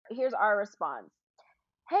here's our response.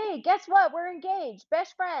 Hey, guess what? We're engaged.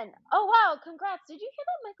 Best friend. Oh wow, congrats. Did you hear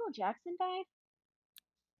that Michael Jackson died?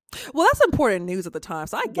 Well, that's important news at the time,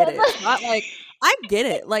 so I get it. That's Not like I get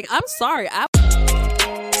it. Like, I'm sorry.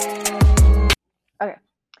 okay.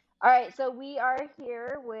 All right, so we are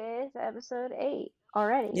here with episode 8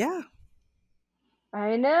 already. Yeah,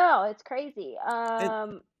 I know, it's crazy.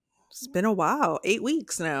 it's been a while. 8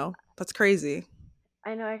 weeks now. That's crazy.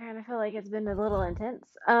 I know I kind of feel like it's been a little intense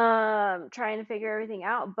trying to figure everything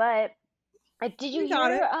out, but did you We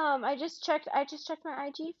got hear it. I just checked my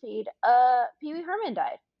IG feed. Pee-wee Herman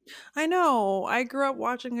died. I know. I grew up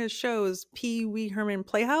watching his shows, Pee Wee Herman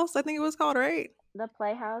Playhouse, I think it was called, right? The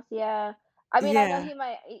Playhouse, yeah. I mean, I know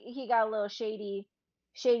Yeah, he got a little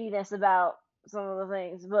shadiness about some of the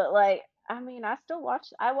things, but like, I mean, I watched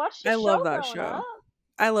the I love show that growing up. show.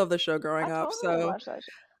 I love the show I growing up. totally So watched that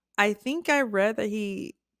show. I think I read that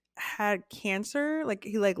he had cancer. Like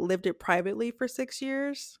he lived it privately for 6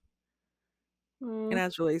 years. And Hmm.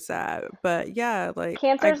 that's really sad. But yeah, like I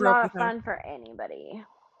Cancer's grew up with not him. fun for anybody.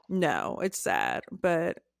 No, it's sad.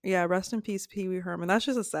 But yeah, rest in peace, Pee Wee Herman. That's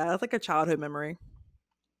just a sad, that's like a childhood memory.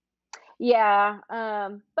 Yeah,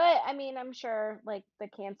 but I mean, I'm sure like the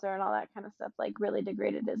cancer and all that kind of stuff like really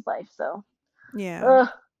degraded his life. So, Yeah. ugh,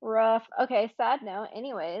 rough. Okay, sad note.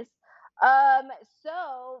 Anyways, um,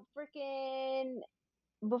 so freaking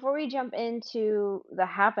before we jump into the Oh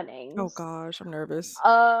happenings, gosh, I'm nervous.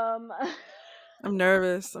 um, I'm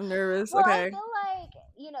nervous. I'm nervous. well, I Okay. feel like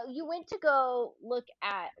you went to go look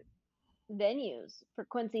at venues for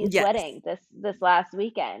Quincy's Yes. wedding this last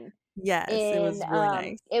weekend, Yes. It and was really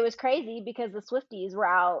nice. it was crazy because the Swifties were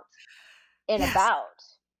out and Yes. about.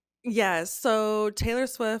 Yes. So Taylor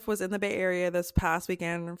Swift was in the Bay Area this past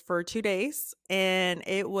weekend for 2 days, and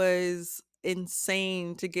it was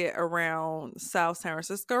insane to get around South San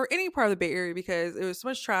Francisco or any part of the Bay Area because it was so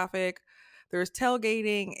much traffic. There was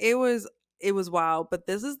tailgating. It was wild. But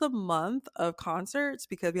this is the month of concerts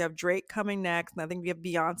because we have Drake coming next, and I think we have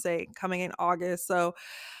Beyonce coming in August. So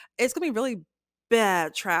it's gonna be really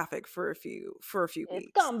bad traffic for a few It's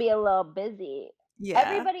weeks. gonna be a little busy. Yeah.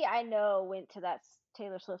 Everybody I know went to that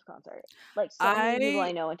Taylor Swift concert. Like so many people I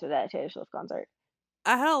I know went to that Taylor Swift concert.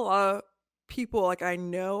 I had a lot of people like I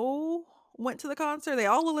know went to the concert. They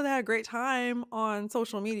all looked like they had a great time on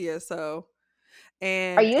social media. So, Are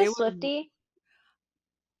and you a it was Swiftie?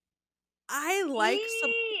 I like some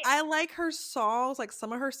Eee! I like her songs, like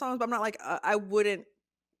some of her songs, but I'm not like I wouldn't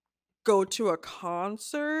go to a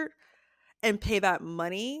concert and pay that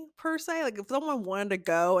money per se. Like if someone wanted to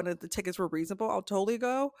go and if the tickets were reasonable, I'll totally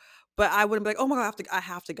go. But I wouldn't be like, oh my god, I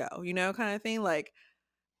have to go, kind of thing. Like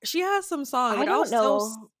she has some songs, I like don't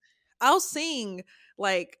know. I'll sing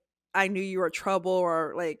like I knew you were trouble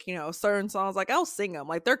or like, certain songs like I'll sing them.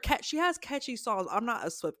 Like she has catchy songs. I'm not a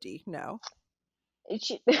Swiftie. No. It's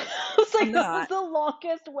I'm like that was not. the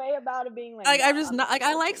longest way about it being like, Like no, I'm just I'm not not a like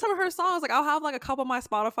I like Swiftie. some of her songs. Like I'll have like a couple of my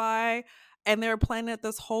Spotify and they're playing it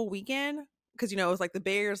this whole weekend because it was like the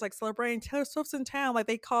Bay Area's like celebrating Taylor Swift's in town. Like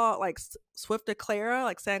they call it like Swift Clara,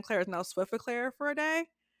 like Santa Clara is now Swift Clara for a day.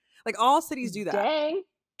 Like all cities do that. Dang,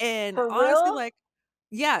 And for honestly, real? like,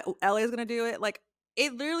 yeah, LA is gonna do it. Like,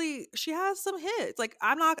 it literally, she has some hits. Like,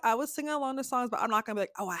 I was singing along the songs, but I'm not gonna be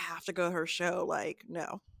like, oh, I have to go to her show. Like,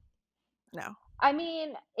 no, no. I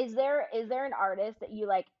mean, is there an artist that you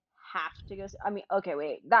like have to go? I mean, okay,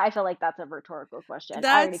 wait. That I feel like that's a rhetorical question.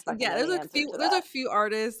 I already fucking Yeah. know the answer to There's a that. few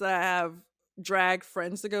artists that I have dragged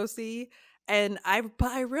friends to go see, but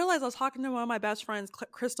I realized I was talking to one of my best friends,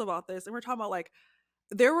 Crystal, about this, and we're talking about like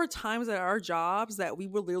there were times at our jobs that we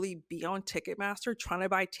would literally be on Ticketmaster trying to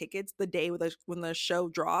buy tickets the day when the show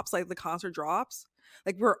drops, like the concert drops.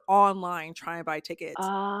 Like we're online trying to buy tickets.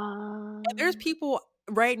 And there's Um, people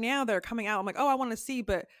right now that are coming out. I'm like, oh, I want to see,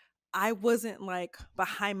 but I wasn't like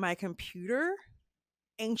behind my computer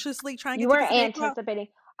anxiously trying to you get tickets weren't the day it dropped. anticipating.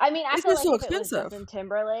 I mean, I It's feel just like so if it was expensive.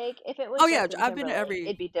 Oh yeah, I've been to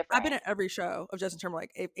It'd be I've different. been at every show of Justin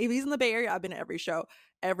Timberlake. If he's in the Bay Area, I've been at every show.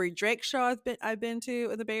 Every Drake show I've been to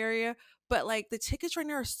in the Bay Area. But like the tickets right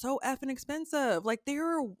now are so effing expensive. Like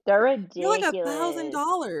They're they're like a thousand ridiculous.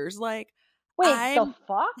 dollars. Like Wait, the I'm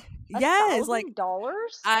fuck? A yes, like thousand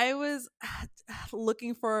dollars? I was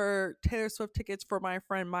looking for Taylor Swift tickets for my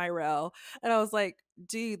friend Myrel, and I was like,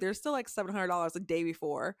 dude, they're still like $700 a day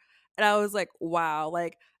before, and I was like, wow,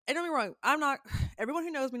 like. And don't get me wrong, I'm not. Everyone who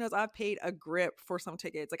knows me knows I've paid a grip for some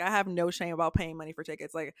tickets. Like I have no shame about paying money for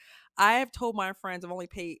tickets. Like I have told my friends I've only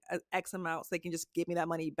paid X amount, so they can just give me that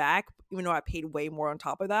money back, even though I paid way more on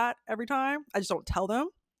top of that every time. I just don't tell them.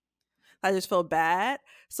 I just feel bad.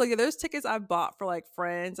 So yeah, there's tickets I've bought for like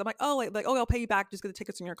friends. I'm like, oh, like oh, I'll pay you back. Just get the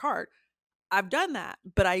tickets on your card. I've done that,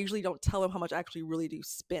 but I usually don't tell them how much I actually really do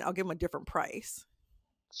spend. I'll give them a different price.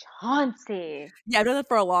 Chauncey. Yeah, I've done that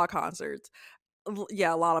for a lot of concerts.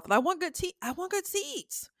 Yeah, a lot of them. I want good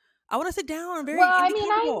seats. I wanna sit down and Well, and I be mean,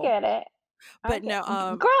 I comfortable. get it. I But get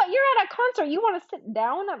no, girl, you're at a concert. You wanna sit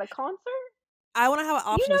down at a concert? I wanna have an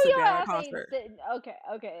You option to know sit your down at a ass ain't concert. sitting. Okay,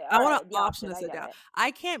 okay, I want alright, an the option option, to I sit get down. it.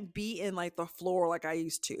 I can't be in, like, the floor like I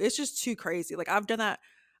used to. It's just too crazy. Like, I've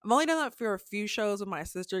only done that for a few shows with my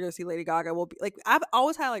sister to go see Lady Gaga. I've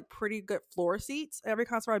always had, like, pretty good floor seats every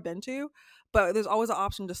concert I've been to, but there's always an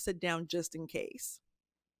option to sit down just in case.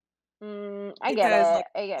 I get Because, it, like,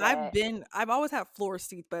 I get it. I've always had floor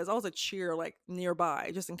seats, but there's always a cheer, like,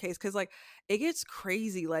 nearby just in case. Because like, it gets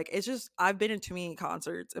crazy, like, it's just I've been in too many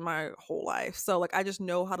concerts in my whole life, so, like, I just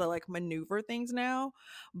know how to, like, maneuver things now.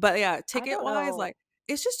 But, yeah, I don't ticket-wise, know, like,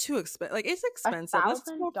 it's just too like, it's expensive. This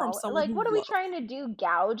is coming from $1,000? someone Like, who what are we loves. trying to do,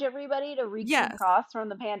 gouge everybody to recoup Yes, costs from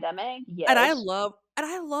the pandemic? and Yes.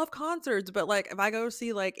 I love concerts, but, like, if I go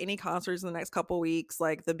see, like, any concerts in the next couple weeks,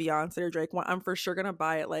 like the Beyoncé or Drake one, I'm for sure gonna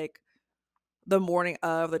buy it, like, the morning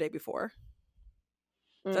of the day before.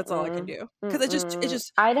 That's all I can Mm-mm, do. 'Cause it mm-mm.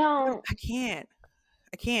 just I don't. I can't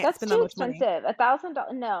That's spend that too much money. expensive.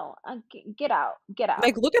 $1,000? No, get out, get out.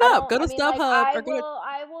 Like, look it I up, don't. go I to mean, like, StubHub or go to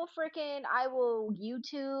I will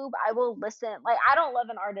YouTube. I will listen. Like, I don't love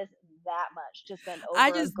an artist that much to spend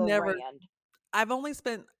I over a just never grand. I've only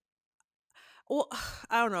spent well,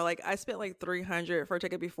 I don't know, like, I spent, like, 300 for a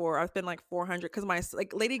ticket before. I've spent, like, 400 because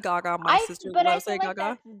Lady Gaga, my sister But I loves feel Lady like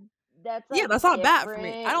Gaga. that's Yeah, like that's not bad for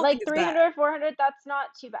me. I different. don't Like think it's bad. 300, 400. That's not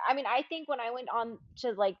too bad. I mean, I think when I went on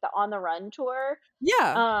to like the On the Run tour,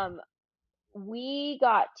 Yeah. um, we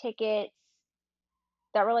got tickets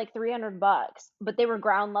that were like $300, but they were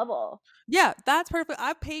ground level. Yeah, that's perfect.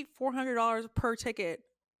 I paid $400 per ticket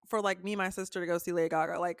for, like, me and my sister to go see Lady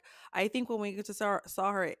Gaga. Like, I think when we get to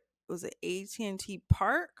saw her at was it AT&T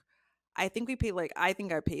Park? I think I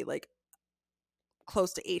paid, like,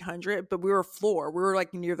 close to 800, but we were floor. We were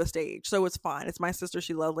like near the stage. So it's fine. It's my sister.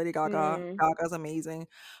 She loved Lady Gaga. Mm. Gaga's amazing.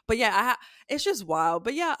 But yeah, it's just wild.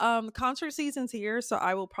 But yeah, concert season's here, so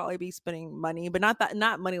I will probably be spending money, but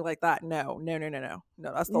not money like that. No. No, no, no, no.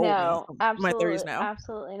 No, that's the old me. No, I'm in my 30s absolutely, now.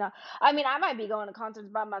 absolutely not. I mean, I might be going to concerts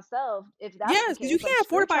by myself if that's the Yes, because you case. Like, can't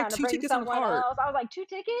afford screw to buy trying to two bring tickets in a someone cart. else. I was like, 2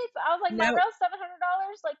 tickets? I was like, my No, girl,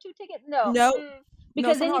 $700? Like, 2 tickets? No, no, no,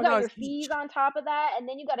 because then you got $700 your each. fees on top of that, and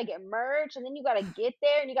then you gotta get merch, and then you gotta get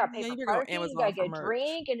there, and you gotta pay Yeah, for you better go parking, you Amazon gotta for get a merch.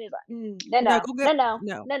 drink, and it's like, no, No, no, go no, get no,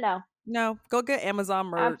 no, no, no, no, go get Amazon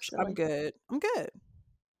merch. I'm absolutely. good. I'm good.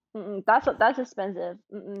 That's expensive.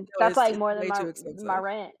 No, That's like it's more than way too my expensive.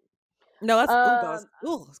 rent. No, that's oh god,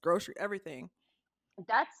 Um, it's grocery, everything.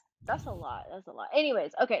 that's a lot. That's a lot.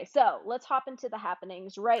 Anyways, okay, so let's hop into the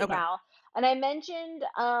happenings right Okay. now. And I mentioned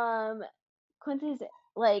Quincy's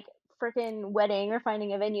like freaking wedding or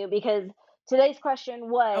finding a venue because today's question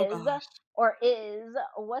Oh was gosh. or is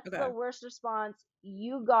what's Okay. the worst response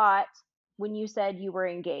you got when you said you were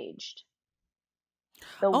engaged?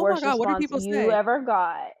 The Oh my worst god, what do response people you say? ever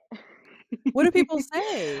got. What do people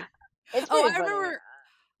say? It's Oh, pretty funny.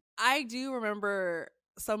 I do remember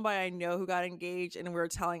somebody I know who got engaged, and we're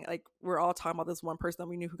all talking about this one person that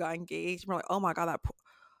we knew who got engaged. We're like, "Oh my god,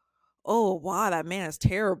 oh wow, that man is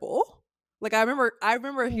terrible." Like, I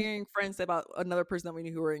remember hearing friends say about another person that we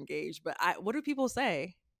knew who were engaged, but I what do people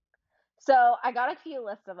say? So I got a few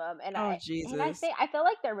lists of them, and Oh, I Jesus. say I feel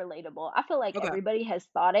like they're relatable. I feel like Okay. everybody has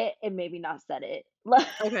thought it and maybe not said it.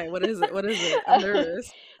 Okay, what is it? What is it? I'm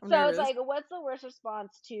nervous. I'm So it's nervous. like, what's the worst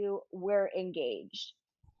response to "we're engaged"?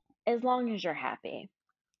 As long as you're happy.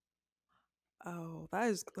 Oh, that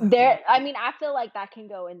is There, I mean, I feel like that can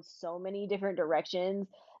go in so many different directions.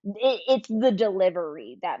 It's the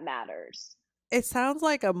delivery that matters. it sounds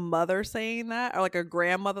like a mother saying that or like a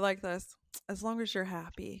grandmother like this, "As long as you're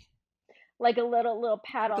happy." Like a little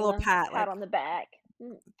Like a little pat, pat like, on the back.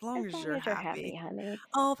 Mm, "As long as as long you're as you're happy, happy." honey.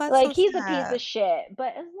 Oh, that's Like so he's a piece sad. of shit,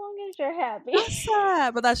 but as long as you're happy. That's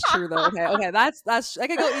sad, but that's true though. Okay, okay, that's I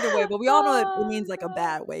could go either way, but we all know that it Oh means like a god.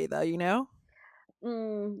 bad way though, you know?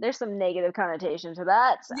 There's some negative connotation to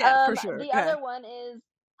that. Yeah, for sure. The Okay. other one is,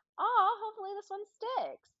 oh, hopefully this one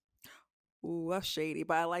sticks. Ooh, that's shady,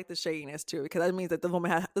 but I like the shadiness too because that means that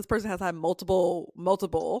this person has had multiple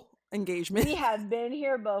We engagements. have been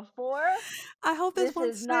here before. I hope this This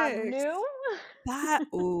one is not sticks. new.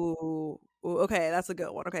 Okay, that's a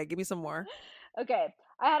good one. Okay, give me some more. Okay,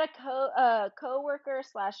 I had a coworker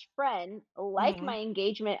slash friend like Mhm. my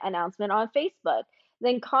engagement announcement on Facebook,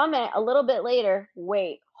 then comment a little bit later.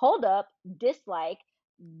 Wait, hold up, dislike.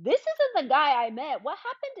 This isn't the guy I met. What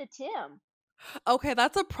happened to Tim? Okay,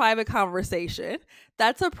 that's a private conversation.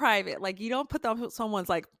 That's a private, like, you don't put that on someone's,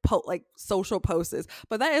 like, like, social posts,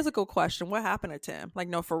 but that is a good question. What happened to Tim? Like,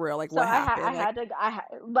 no, for real, like, So what happened? I Like, had to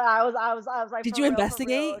but I was like, did you for real,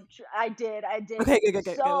 investigate? I did. Okay, good, good,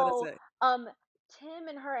 good, good, what is So, it? um, Tim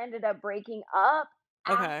and her ended up breaking up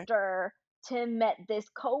Okay. after Tim met this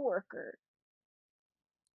coworker.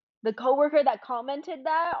 The coworker that commented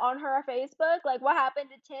that on her Facebook, like, what happened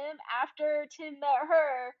to Tim after Tim met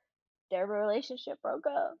her, their relationship broke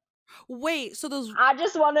up. Wait, so those I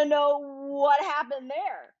just wanna know what happened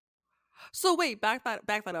there. so wait, back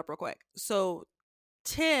that up real quick. So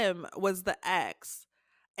Tim was the ex,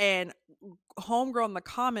 and homegirl in the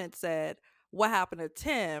comments said, "What happened to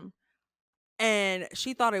Tim?" And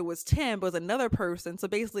she thought it was Tim, but it was another person. So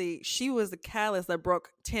basically, she was the catalyst that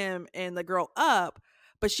broke Tim and the girl up,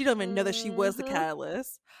 but she don't even know that she was the Mhm.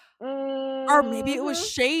 catalyst. Or maybe it was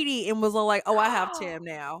Mhm. shady and was all like, "Oh, I have Tim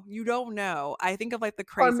now." You don't know. I think of like the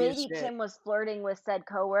Or craziest maybe shit. Tim was flirting with said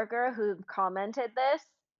coworker who commented this.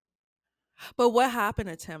 But what happened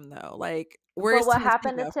to Tim though? Like, But where's what Tim to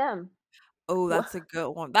happened speak to of? Tim? Oh, Wha that's a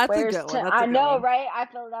good one. That's a Where's good one. Tim? That's a I good know, one. right? I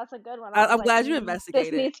feel that's a good one. I was I'm like, glad you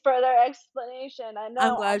this investigated. needs further explanation." I'm I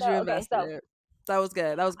glad you know. Okay, so investigated. That was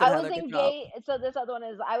good. That was good, I was Heather. Good job. engaged. So this other one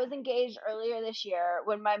is I was engaged earlier this year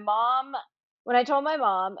when I told my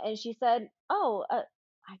mom, and she said, "Oh,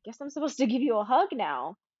 I guess I'm supposed to give you a hug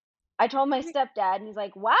now." I told my Wait, stepdad, and he's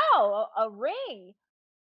like, "Wow, a ring,"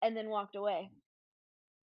 and then walked away.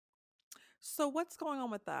 so what's going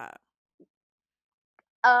on with that?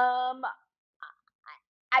 Um,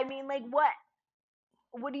 I mean, like,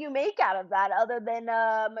 what do you make out of that other than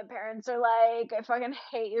my parents are like, I fucking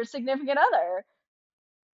hate your significant other,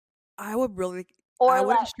 I would really I or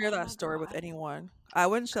wouldn't like, share oh that my story with god, anyone. I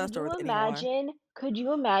wouldn't share that story with anyone. could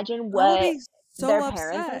you imagine I would what be their so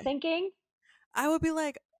parents are upset. thinking? I would be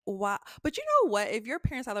like, "Wow." But you know what? If your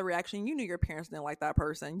parents had a reaction, you knew your parents didn't like that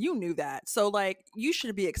person. You knew that. So, like, you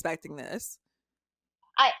should be expecting this.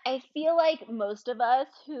 I feel like most of us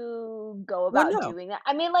who go Well, about no. doing that,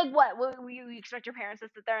 I mean, like, what? Will you expect your parents to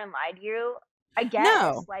sit there and lie to you? I guess.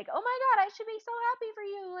 No. Like, "Oh my god, I should be so happy for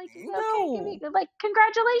you." Like, "Okay, give me No. like,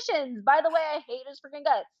 congratulations. By the way, I hate his freaking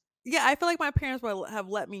guts." Yeah, I feel like my parents would have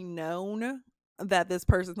let me known that this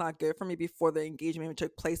person's not good for me before the engagement even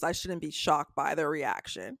took place. I shouldn't be shocked by their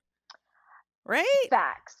reaction. Right?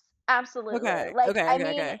 Facts. Absolutely. Okay. Like, Okay. I Okay.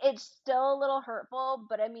 mean, Okay. it's still a little hurtful,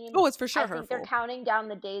 but I mean, Oh, it's for I sure think they're hurtful. counting down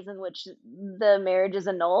the days in which the marriage is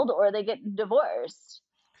annulled or they get divorced.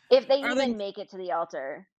 If they Are they even make it to the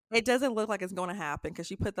altar. It doesn't look like it's gonna happen because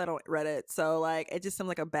she put that on Reddit, so, like, it just seemed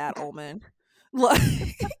like a bad omen. Like,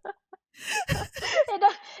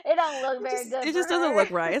 It don't look very good it for just doesn't her.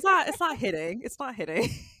 look right. It's not hitting. It's not hitting.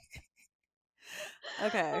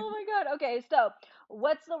 Okay. Oh my god. Okay, so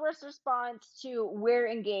what's the worst response to "we're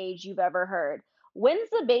engaged" you've ever heard? When's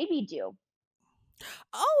the baby due?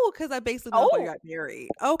 Oh, because I basically know that's why you Oh, got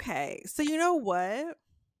married. Okay. So you know what?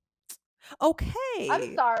 I'm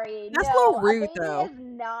Okay. sorry. That's a little No, a rude, baby though. is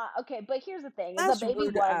not okay. But here's the thing: is a That's baby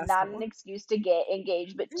rude to one ask not an for. excuse to get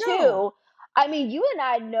engaged? But No. two, I mean, you and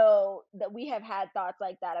I know that we have had thoughts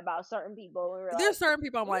like that about certain people. We were There's like, certain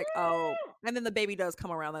people I'm like, "Oh," "Mm," and then the baby does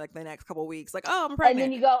come around, like, the next couple weeks, like, "Oh, I'm and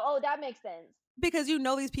then pregnant." you go, "Oh, that makes sense." Because you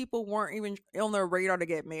know these people weren't even on their radar to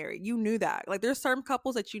get married. You knew that. Like, there's certain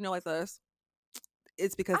couples that you know like this,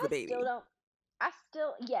 it's because of I the still baby. don't. I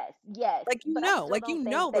still yes, but I still Like, don't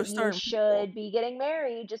think that there's you certain people. should be getting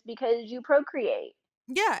married just because you procreate.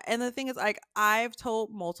 Yeah, and the thing is, like, I've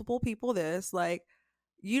told multiple people this, like,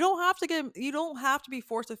 you don't have to be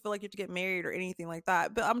forced to feel like you have to get married or anything like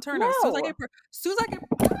that. But I'm turning as soon as I No, get as soon as I get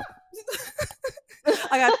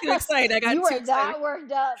I got too excited. I got you too were excited. that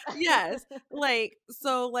worked up. Yes. Like,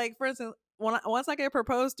 so, like, for instance, once I get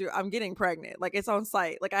proposed to, I'm getting pregnant. Like, it's on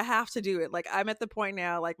site. Like, I have to do it. Like, I'm at the point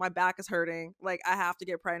now, like, my back is hurting. Like, I have to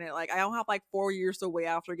get pregnant. Like, I don't have like 4 years to wait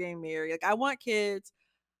after getting married. Like, I want kids.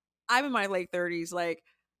 I'm in my late 30s. Like,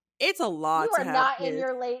 it's a You lot are to have not in kids.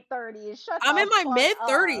 your late 30s. Shut I'm the in my fuck mid up.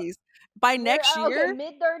 30s. By You're next okay, year,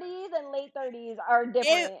 mid 30s and late 30s are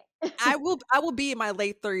it different. I will be in my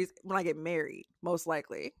late 30s when I get married, most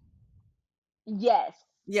likely. Yes.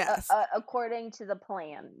 Yes. According to the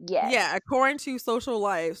plan. Yes. Yeah, according to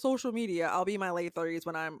social media, I'll be in my late 30s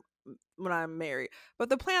when I'm married. But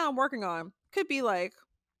the plan I'm working on could be like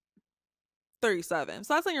 37.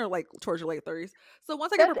 So that's when you're like towards your late 30s. So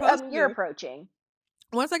That's you're approaching.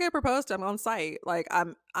 once I get proposed to, I'm on site. Like,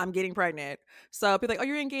 I'm getting pregnant. So be like, "Oh,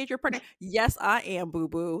 you're engaged, you're pregnant." Yes, I am, boo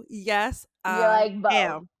boo. Yes, You're I like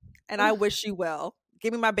both. am. And I wish you well.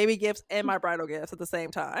 Give me my baby gifts and my bridal gifts at the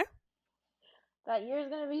same time. That year's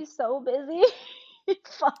gonna be so busy.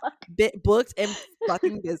 Fuck. Booked and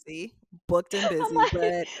fucking busy. Booked and I'm busy, like,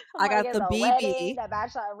 but I'm I like, got it's the a wedding, BB. the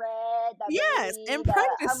bachelorette, the Yes, baby, and the.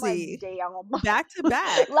 I'm like, pregnancy damn. back to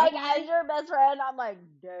back. Like Okay. as your best friend, I'm like,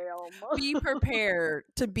 damn. Be prepared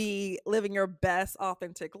to be living your best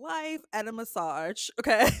authentic life at a massage.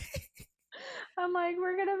 Okay. I'm like,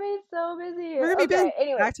 we're gonna be so busy. We're gonna be busy Okay.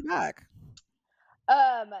 Anyways, back to back.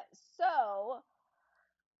 so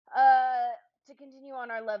uh to continue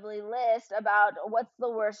on our lovely list about what's the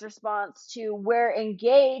worst response to we're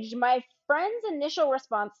engaged, my friend's initial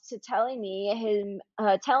response to telling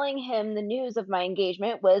him the news of my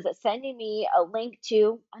engagement was sending me a link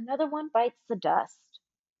to Another One Bites the Dust.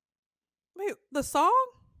 Wait, the song?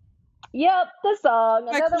 Yep, the song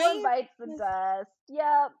By Another One Queen? Bites the Dust.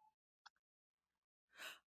 Yep.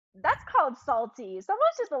 That's called salty.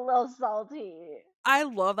 Someone's just a little salty. I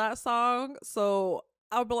love that song. So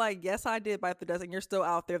I'll be like, yes, I did bite the dust, and you're still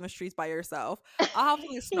out there in the streets by yourself. I'll have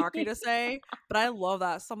something snarky to say, but I love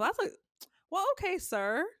that song. That's like, well, okay,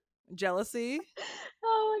 sir. Jealousy.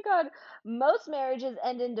 Oh my god. Most marriages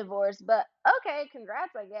end in divorce, but okay,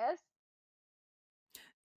 congrats, I guess.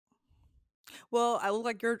 Well, I look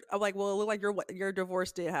like you're. I'm like, well, it look like your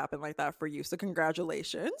divorce did happen like that for you. So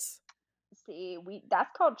congratulations. See, we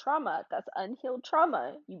that's called trauma. That's unhealed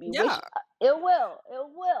trauma. You be wish Yeah, it will, it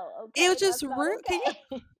was okay? just That's not rude. Can you?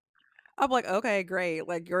 okay. I'm like, okay, great.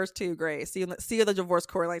 Like yours too, great. See you in the divorce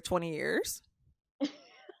court in like 20 years.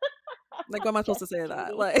 Like, what am I supposed to Judge say to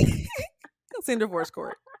that? Judy. Like, see you in divorce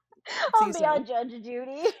court. See you I'll be soon. on Judge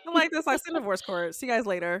Judy. I'm like this. Like, see you in divorce court. See you guys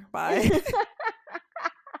later. Bye.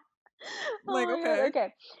 Oh Like, my god, okay.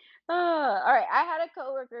 okay. All right. I had a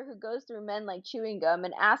coworker who goes through men like chewing gum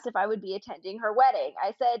and asked if I would be attending her wedding.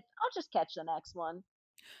 I said, I'll just catch the next one.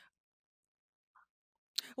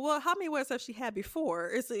 Well, how many weddings has she had before?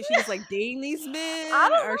 Is it she just like dating these I men,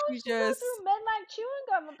 don't or know. she She goes just? through men like chewing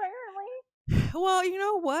gum, apparently. Well, you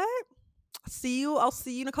know what? See you. I'll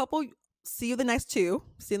see you in a couple. See you the next two.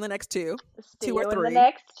 See you in the next two. See Two or you in the three.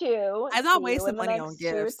 next two. I'm not See you wasting in the money on next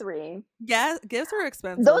two or gifts. three. Yeah, gifts are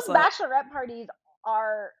expensive, Those so bachelorette parties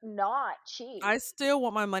are not cheap. I still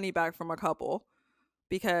want my money back from a couple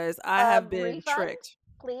because I have been Refund, tricked.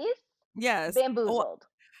 please. Yes. Oh, Bamboozled.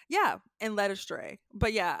 yeah, and led astray.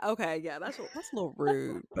 But yeah, okay, yeah, that's a little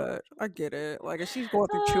rude, but I get it. Like if she's going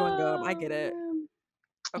through chewing gum, I get it. Um,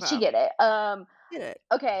 Okay, she get it. get it.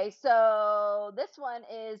 Okay, so this one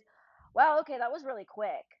is, wow, okay, that was really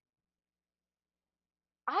quick.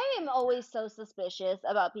 I am always so suspicious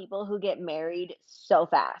about people who get married so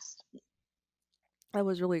fast. That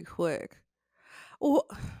was really quick. Well,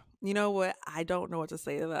 you know what? I don't know what to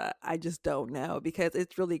say to that. I just don't know because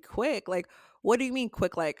it's really quick. Like, what do you mean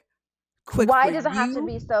quick? Like, quick Why for does it have to you?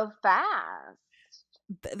 be so fast?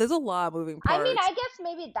 There's a lot of moving I mean, parts. I guess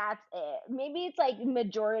maybe that's it. Maybe it's like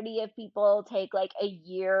majority of people take like a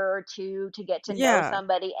year or two to get to know Yeah.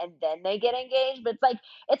 somebody and then they get engaged. But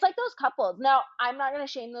it's like those couples. Now, I'm not gonna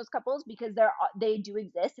shame those couples because they do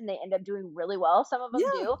exist and they end up doing really well. Some of them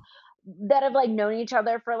Yeah. do that have like known each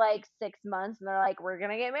other for like 6 months and they're like, we're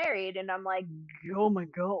gonna get married, and I'm like, oh my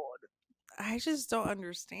god. I just don't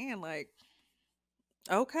understand. Like,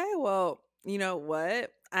 okay, well, you know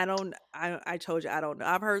what? I told you I don't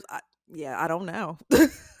know. Yeah, I don't know.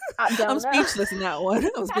 I I'm don't know. speechless in that one.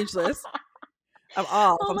 I'm speechless. I'm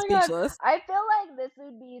off. Oh I'm my god. speechless. I feel like this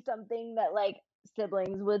would be something that like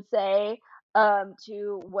siblings would say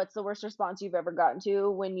to what's the worst response you've ever gotten to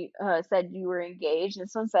when you said you were engaged.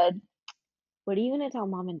 This one said, "What are you going to tell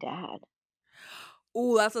mom and dad?"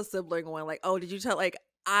 Ooh, that's a sibling one. Like, oh, did you tell? Like,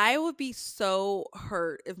 I would be so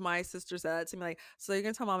hurt if my sister said that to me. Like, so you're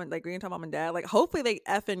gonna tell mom and like you're gonna tell mom and dad. Like, hopefully they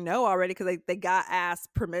effing know already because they got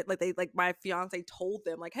asked permit. Like my fiance told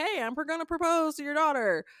them like, hey, I'm gonna propose to your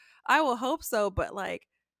daughter. I will hope so, but like,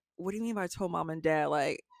 what do you mean by I told mom and dad?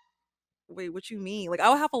 Like, wait, what you mean? Like, I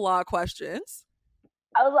would have a lot of questions.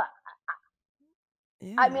 I was like,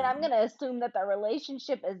 I mean, Yeah, I'm going to assume that the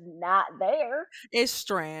relationship is not there. it's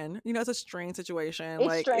strained. You know, it's a strained situation. It's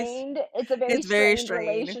Like, strained. It's a very it's very strained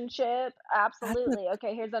strained. relationship. That's a, Absolutely.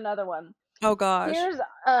 Okay, here's another one. oh gosh. Here's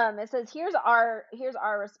it says here's our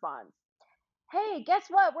response. Hey, guess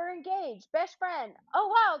what? We're engaged. Best friend. Oh,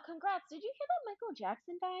 wow. Congrats. Did you hear that Michael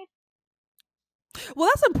Jackson died? Well,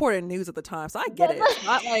 that's important news at the time, so I get That's it. So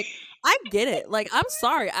like, I get it. Like, I'm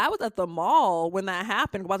sorry, I was at the mall when that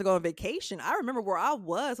happened, about to go on vacation. I remember where I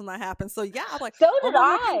was when that happened. So yeah, I'm like, so oh did my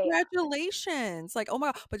god, I. congratulations! Like, oh my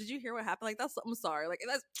god, but did you hear what happened? Like, I'm sorry. Like,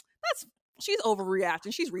 that's she's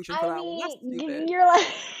overreacting. She's reaching for I that one. That's mean, stupid. you're like,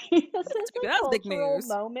 this That's is stupid. a That's big cultural news.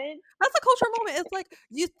 moment. That's a cultural moment. It's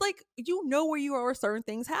like you know where you are where certain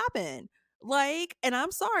things happen. Like, and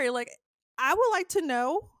I'm sorry. Like, I would like to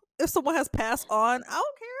know if someone has passed on. I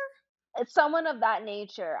don't care. It's someone of that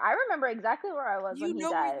nature. I remember exactly where I was when You he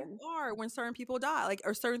know where you died. are when certain people die, like,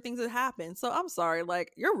 or certain things that happen. So I'm sorry,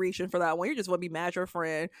 like, you're reaching for that one. You just want to be mad at your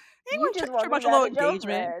friend. You Anyone just trip want to be about your mad little at your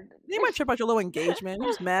engagement? friend. Anyone trip about your little engagement? You're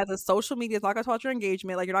just mad that social media is not gonna talk about your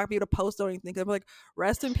engagement. Like, you're not gonna be able to post or anything. Cause like,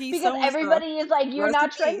 rest in peace, Because so and so. everybody is like, you're Rest in not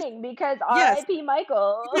peace. trending because Yes, R.I.P.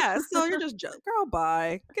 Michael. yeah. So you're just girl,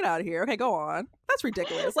 bye. Get out of here. Okay, go on. That's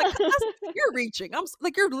ridiculous. Like, that's you're reaching.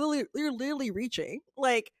 Like, you're literally reaching.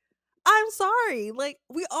 Like, I'm sorry. Like,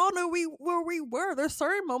 we all know where we were. There's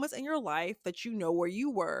certain moments in your life that you know where you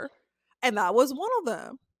were, and that was one of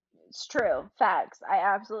them. It's true. Facts. I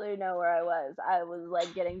absolutely know where I was. I was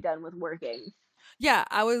like getting done with working. Yeah,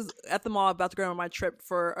 I was at the mall about to go on my trip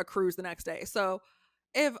for a cruise the next day. So,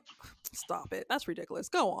 if stop it, that's ridiculous.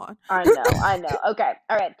 Go on. I know. I know. Okay.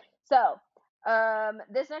 All right. So,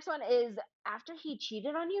 this next one is after he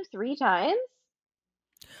cheated on you 3 times.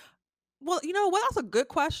 Well, you know what? That's a good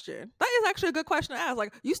question. That is actually a good question to ask.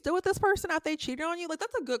 Like, you still with this person after they cheated on you? Like,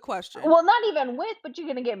 that's a good question. Well, not even with, but you're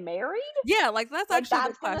gonna get married. Yeah, like that's Like actually a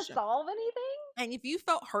that's good gonna question. solve anything? And if you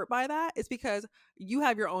felt hurt by that, it's because you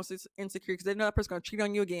have your own insecurities. Because another person's gonna cheat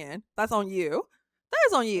on you again. That's on you. That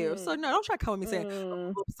is on you. So Mm, no, don't try to come with me saying mm.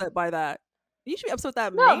 I'm upset by that. You should be upset with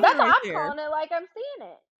that No, man that's right I'm there. calling it like I'm seeing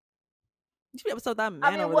it. You should be upset with that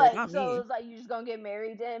I man mean, over there, what? not So me. it's like you just gonna get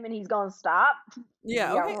married to him and he's gonna stop?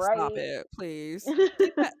 Yeah, Yeah, okay, stop right. it, please.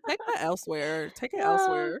 Take that elsewhere. Take it Oh,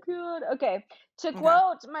 elsewhere. good. Okay. To Okay.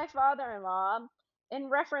 quote my father-in-law in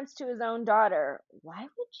reference to his own daughter, why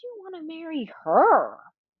would you want to marry her?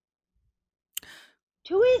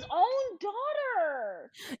 To his own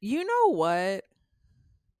daughter. You know what?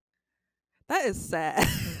 That is sad.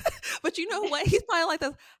 But you know what? He's probably like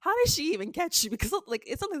this. How did she even catch you? Because like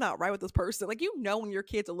it's something not right with this person. Like you know when your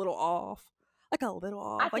kid's a little off. Like a little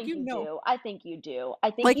I off. Like think you you know. do. I think you do. I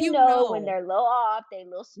think Like you you know when know. they're a little off, they a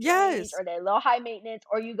little strange, Yes. or they're a little high maintenance,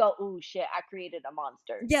 or you go, "Ooh, shit! I created a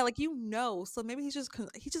monster." Yeah, like you know. So maybe he's just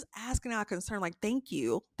asking out of concern. Like, thank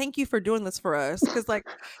you for doing this for us. Because like,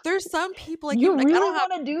 there's some people like you. You Like I really don't have.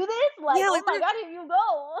 want to do this? Like, Yeah, oh like my there. god, here you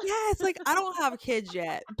go. Yeah, it's like I don't have kids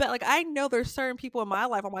yet, but like I know there's certain people in my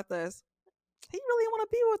life. I'm like this. He really want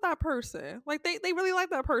to be with that person. Like they really like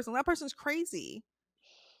that person. That person's crazy.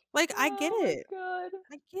 Like I get Oh my it. god.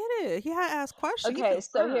 I get it. He had to ask questions. He's Okay,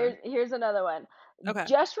 so concerned. here's another one. Okay.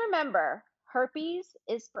 Just remember, herpes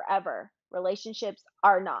is forever. Relationships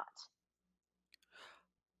are not.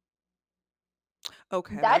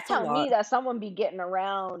 Okay, That that's a tell lot. me that someone be getting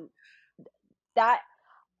around that.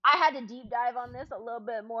 I had to deep dive on this a little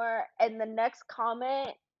bit more, and the next comment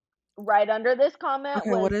right under this comment Okay,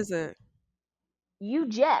 what was, is it? "You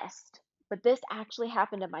jest, but this actually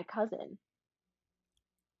happened to my cousin."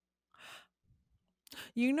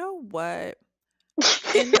 You know what?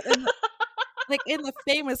 In the like in the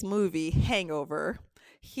famous movie Hangover,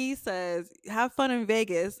 he says, "Have fun in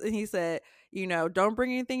Vegas," and he said, "Don't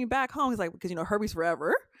bring anything back home." He's like, "Because Herbie's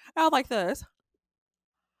forever." I was like this.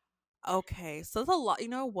 Okay, so that's a lot. You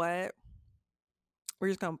know what? We're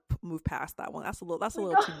just gonna move past that one. That's a little. That's a We're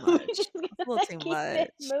little too much. just That's a little gonna too keep it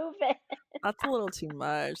much. moving. That's a little too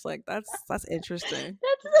much. Like that's interesting.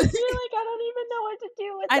 You're like, I don't even know what to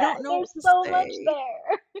do with I that. don't know what There's to so much say.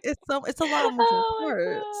 there. It's a lot of moving Oh my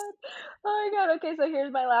parts. god. Oh my god. Okay, so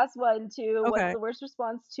here's my last one too. What's Okay. the worst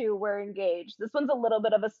response to "we're engaged"? This one's a little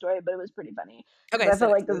bit of a story, but it was pretty funny because Okay, I feel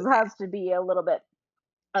send it like to this us. has to be a little bit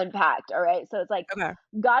unpacked. All right. So it's like, Okay.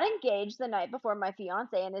 got engaged the night before my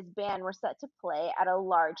fiance and his band were set to play at a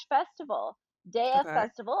large festival. Day of Okay.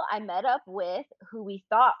 festival, I met up with who we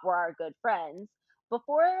thought were our good friends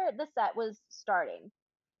before the set was starting.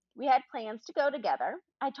 We had plans to go together.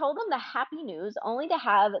 I told them the happy news only to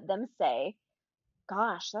have them say,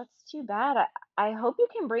 "Gosh, that's too bad. I hope you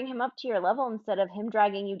can bring him up to your level instead of him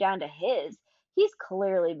dragging you down to his. He's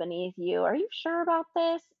clearly beneath you. Are you sure about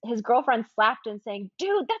this?" His girlfriend slapped him, saying,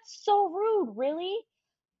 "Dude, that's so rude. Really?"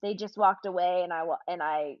 They just walked away, and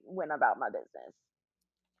I went about my business.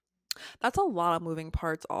 That's a lot of moving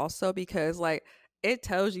parts also because like it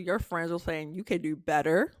tells you your friends were saying you can do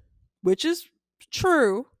better, which is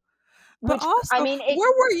true. But Which I also, mean,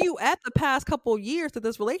 where were you at the past couple years of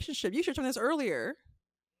this relationship? You should have done this earlier.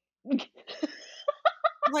 it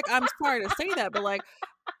Like, I'm sorry to say that, but like,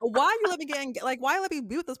 why you let me why let me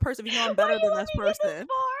be with this person if you know I'm why better you than let this me get this person?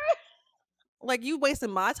 far? Like, you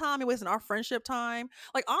wasting my time, you wasting our friendship time.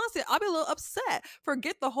 Like, honestly, I'll be a little upset.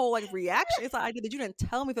 Forget the whole like reaction. It's like I did that you didn't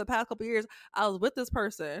tell me for the past couple years I was with this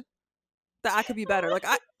person that I could be better. Like,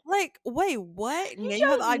 I wait, what? You Now you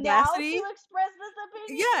have the chose now audacity? to express this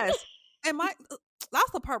opinion? Yes. Am I?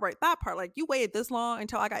 that's the part, right? That part, like, you waited this long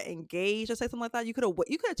until I got engaged to say something like that. You could have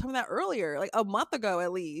told me that earlier, like a month ago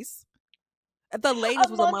at least. At the A latest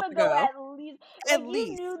was a month month ago ago. at least. At Like, you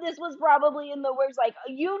least. knew this was probably in the works, like,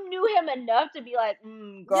 you knew him enough to be like,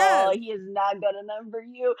 girl, Yes. he is not good enough for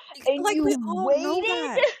you," and Like, we you all know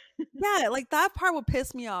that. waited? Yeah, like, that part would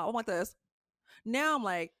piss me off. I'm like this. Now I'm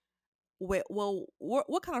like, "Wait, well,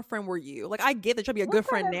 what kind of friend were you?" Like, I get that you'll be a What good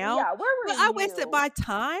friend kind of now, yeah, where were but I wasted you? my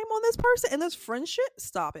time on this person and this friendship?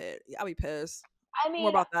 Stop it. I'll be pissed. I More mean,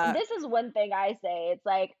 about that. this is one thing I say, it's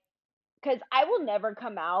like, because I will never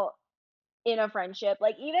come out in a friendship,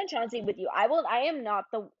 like, even Chauncey with you, I am not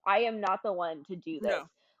the one to do this, No.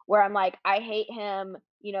 where I'm like, "I hate him,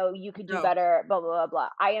 you could do No. better, blah, blah, blah, blah."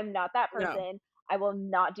 I am not that No. person. I will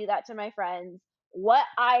not do that to my friends. What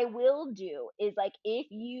I will do is, like, if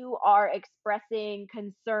you are expressing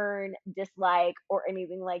concern, dislike, or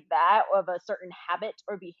anything like that of a certain habit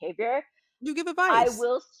or behavior, You give I advice.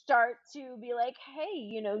 will start to be like, "Hey,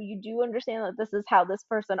 you do understand that this is how this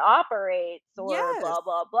person operates or Yes. blah,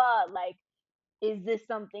 blah, blah. Like, is this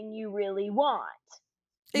something you really want?"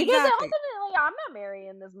 Because Exactly. ultimately, I'm not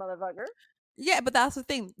marrying this motherfucker. Yeah, but that's the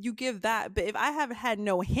thing. You give that, but if I have had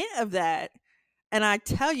no hint of that, and I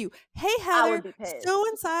tell you, "Hey, I Heather, would be pissed. so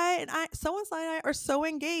and I are so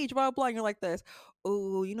engaged, blah, blah, blah," and you're like this,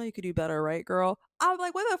 "Oh, you could do better, right, girl?" I'm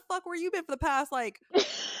like, "Where the fuck were you been for the past, like,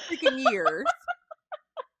 freaking years?"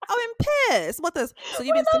 I'm pissed. What this? So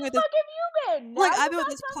you've Where been the sitting with this fuck have you been? Now like, you I've been with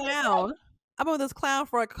got this something to clown. say. I've been with this clown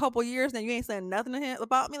for, like, a couple years now, you ain't saying nothing to him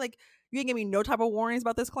about me, like, you ain't give me no type of warnings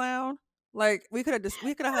about this clown. Like, we coulda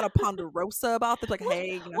had a ponderosa about this, like, What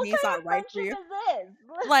 "Hey, what he's kind not of right for friendship you." is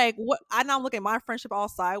this? Like, what I now look at my friendship all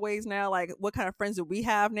sideways now, like, what kind of friends do we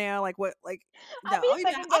have now? Like, what like, no, I be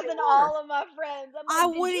second I'll be guessing more. all of my friends. I'm I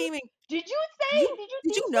like, wouldn't even did you did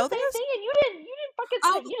you think the know same this? thing and you didn't fucking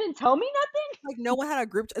I say, was you didn't tell me nothing? like, no one had a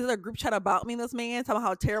group chat about me and this man, talking about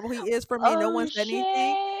how terrible he is for me, and no Oh one said anything.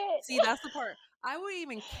 shit. See, that's the part. I wouldn't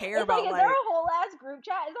even care It's like, about, is there like, a whole ass group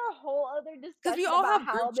chat? Is there a whole other 'cause we discussion all about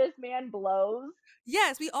have how this man blows?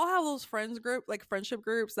 yes, we all have those friendship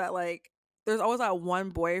groups that, like, there's always that one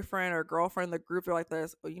boyfriend or girlfriend in the group, they're like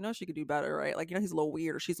this, "Oh, she could do better, right?" Like, he's a little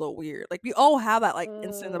weird or she's a little weird. Like, we all have that, like,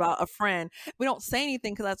 incident Mm. about a friend. We don't say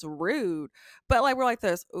anything because that's rude, but, like, we're like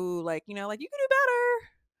this, "Ooh, like, like, you could do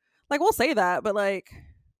better." Like, we'll say that, but, like,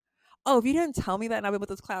 "Oh, if you didn't tell me that and I've been with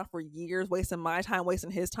this clown for years, wasting my time,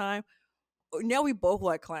 wasting his time, now we both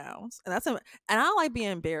like clowns." And I don't like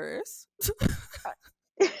being embarrassed.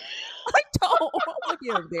 I don't. I don't like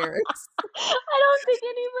being embarrassed. I don't think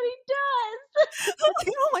anybody does. I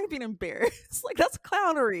don't like being embarrassed. Like, that's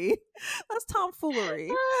clownery. That's tomfoolery.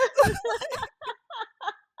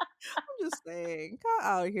 I'm just saying. Get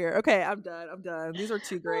out of here. Okay, I'm done. I'm done. These are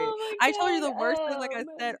too great. Oh my I told you god. the worst thing, like Oh I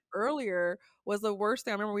said man. earlier, was the worst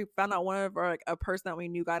thing. I remember we found out one of our, like, a person that we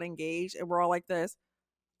knew got engaged, and we're all like this.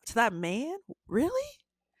 To that man? Really?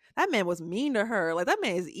 That man was mean to her. Like, that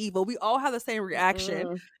man is evil. We all have the same reaction.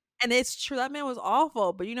 Mm-mm. And it's true. That man was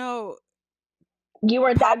awful. But, You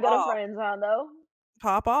weren't pop that good of off. friends, huh, though?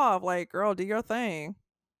 Pop off. Like, girl, do your thing.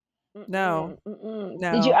 No. Mm-mm,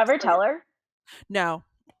 mm-mm. Did you No. ever So, yeah. tell her? No.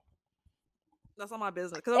 That's not my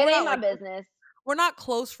business. Because It ain't my business. we're not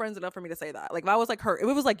close friends enough for me to say that. Like, if I was like her, if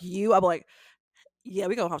it was like you, I'd be like, yeah,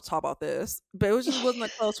 we gonna have to talk about this. But wasn't a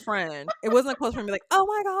close friend. It wasn't a close friend. Be like, oh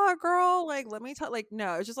my god, girl, like, let me tell. Like,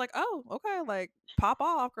 no, it's just like, oh, okay, like, pop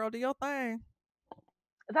off, girl, do your thing.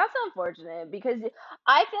 That's unfortunate because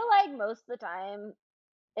I feel like most of the time,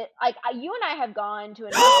 you and I have gone to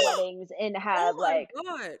enough weddings and Oh have my like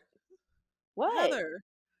god, what? Heather.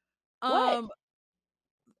 What? Um,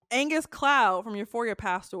 Angus Cloud from Euphoria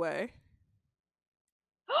passed away.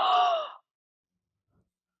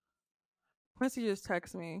 Quincy just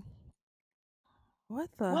texted me. What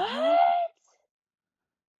the heck? What?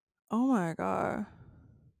 Oh my god.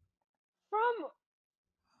 From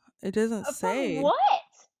It doesn't from say. what?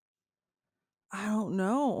 I don't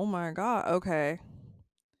know. Oh my god. Okay.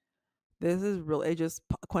 This is real.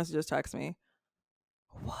 Quincy just texted me.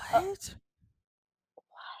 Uh, What?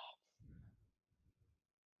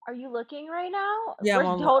 are you looking right now? Yeah, We're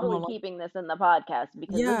I'm totally on like, keeping this in the podcast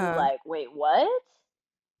because this is yeah. like, wait, what?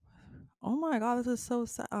 Oh my god, this is so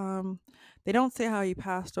sad. They don't say how he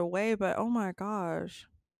passed away, but oh my gosh.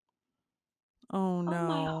 Oh Oh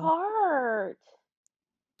my no. heart.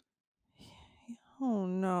 Oh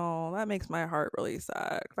no. That makes my heart really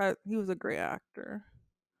sad. He was a great actor.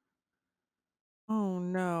 Oh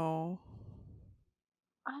no.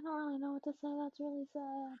 I don't really know what to say. That's really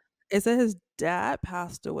sad. It said his dad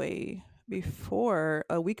passed away before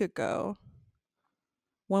a week ago.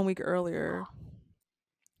 1 week earlier.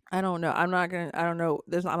 I don't know. I don't know.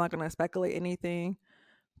 I'm not gonna speculate anything.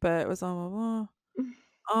 But it was oh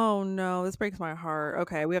no, this breaks my heart.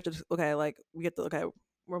 Okay, we have to okay, like we have to okay,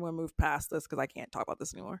 we're gonna move past this because I can't talk about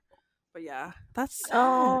this anymore. But yeah, that's sad.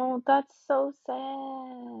 Oh, that's so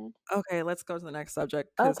sad. Okay, let's go to the next subject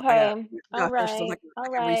because Okay. we All gotta finish some right. All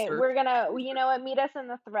second right. research. We're gonna, Second you research. know what? Meet us in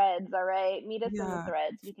the threads. All right. Meet us in the Yeah.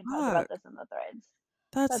 threads. We can talk about Fuck. this in the threads.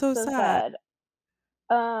 That's That's so so sad.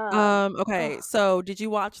 sad. Ugh. Okay, so did you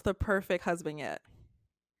watch The Perfect Husband yet?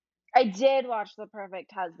 I did watch The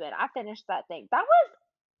Perfect Husband. I finished that thing. That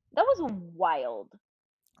was wild.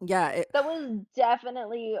 Yeah, it That was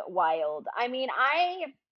definitely wild. I mean, I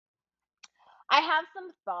have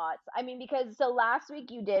some thoughts. I mean, because so last week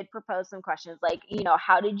you did propose some questions like,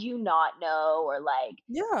 how did you not know or like,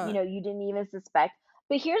 yeah. you didn't even suspect.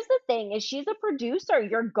 But here's the thing is she's a producer.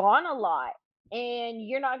 You're gone a lot. And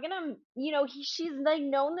you're not gonna, she's like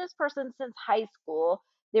known this person since high school.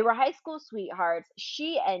 They were high school sweethearts.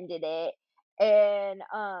 She ended it. And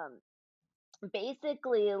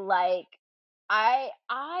basically like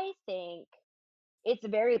I think it's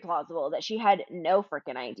very plausible that she had no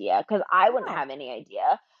freaking idea because I wouldn't No. have any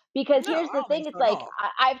idea. Because No, here's I the don't think thing, it's so at like all.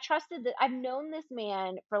 I've trusted that I've known this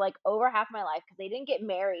man for like over half my life because they didn't get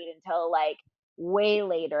married until like way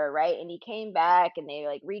later, right? And he came back and they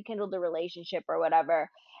like rekindled the relationship or whatever.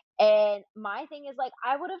 And my thing is like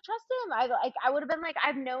I would have trusted him. I would have been like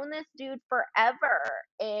I've known this dude forever.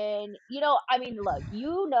 And I mean, look,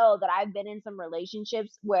 that I've been in some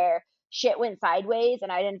relationships where shit went sideways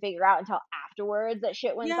and I didn't figure out until afterwards that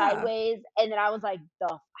shit went Yeah. sideways. And then I was like,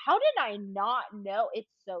 how did I not know? It's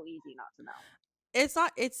so easy not to know.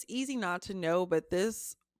 It's easy not to know, but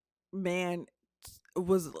this man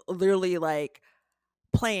was literally like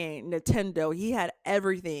playing Nintendo. He had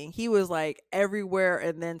everything. He was like everywhere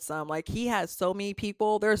and then some. Like he had so many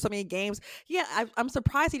people. There are so many games. Yeah, I'm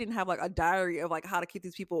surprised he didn't have like a diary of like how to keep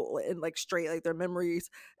these people in like straight, like their memories.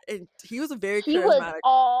 And he was a very He was charismatic.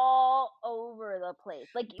 all over the place.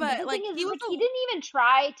 But But the thing like is like he didn't even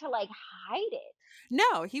try to like hide it.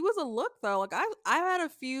 no, he was a look though. Like I've had a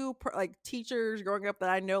few like teachers growing up that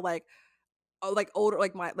I know like older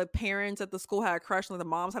like my the parents at the school had a crush and the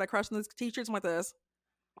moms had a crush on these teachers. I'm like this.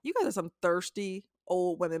 You guys are some thirsty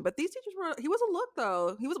old women. But these teachers were he was a look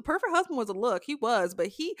though. He was a perfect husband was a look. He was, but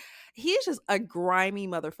he is just a grimy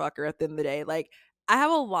motherfucker at the end of the day. Like I have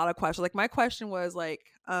a lot of questions. Like my question was like,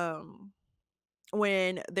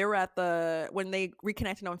 when they were at when they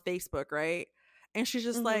reconnected on Facebook, right? And she's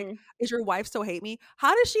just like, Mhm. "Is your wife still hate me?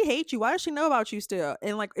 How does she hate you? Why does she know about you still?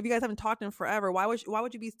 And like, if you guys haven't talked in forever, why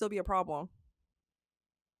would you still be a problem?"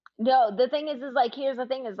 No, the thing is like here's the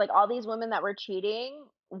thing is like all these women that were cheating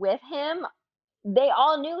with him, they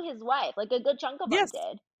all knew his wife. Like a good chunk of them Yes,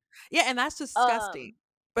 did. yeah, and that's disgusting. Um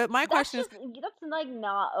But my That's question is, just that's, like,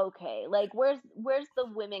 not okay. Like, where's the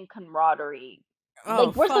women camaraderie? oh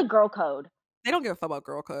Like, where's the fuck, girl code? they don't give a fuck about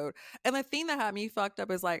girl code. And the thing that had me fucked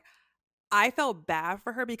up is like I felt bad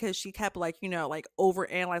for her because she kept like, like over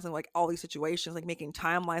analyzing like all these situations, like making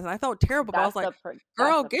timelines. And I felt terrible, but I was like, That's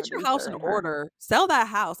girl, the get your house producer in in her. order. Sell that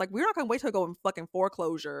house. Like, we're not gonna wait till go in fucking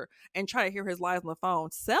foreclosure and try to hear his lies on the phone.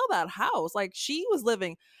 Sell that house. Like she was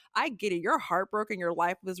living, I get it, you're heartbroken, your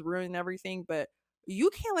life was ruined and everything, but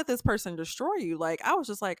you can't let this person destroy you. Like, I was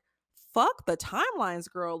just like, fuck the timelines,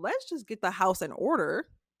 girl. Let's just get the house in order.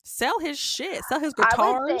 Sell his shit. Sell his I would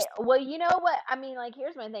say, guitars. well, you know what? I mean, like,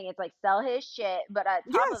 here's my thing. It's like sell his shit, but on top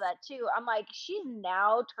of Yes. that too, I'm like, she's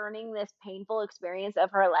now turning this painful experience of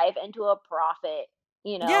her life into a profit.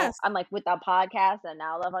 Yes. I'm like with the podcast and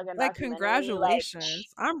now the fucking Like, documentary. Like, congratulations.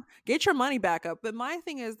 I'm get your money back up. But my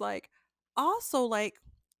thing is like also like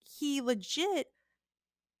he legit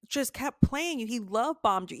just kept playing you. He love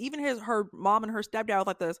bombed you. Even her mom and her stepdad was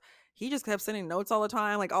like this. He just kept sending notes all the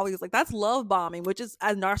time, like all these like that's love bombing, which is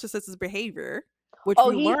a narcissist's behavior, which oh,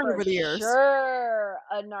 we he's learned for over the years. sure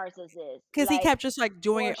a narcissist. Because he Like, kept just like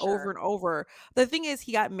doing for it over sure. and over. The thing is,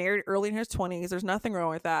 he got married early in his 20s. There's nothing wrong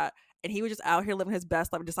with that. And he was just out here living his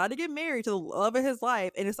best life. Decided to get married to the love of his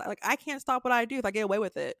life. And it's like I can't stop what I do if I get away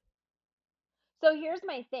with it. So here's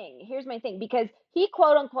my thing. Here's my thing because he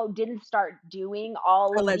quote unquote didn't start doing all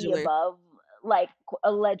of the Allegedly. above, like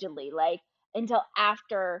allegedly, like until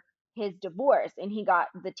after his divorce and he got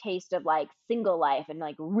the taste of like single life and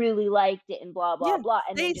like really liked it and blah blah Yeah. blah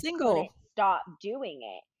and then Stay just couldn't single. stop doing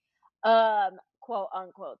it. Quote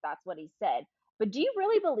unquote, that's what he said. But do you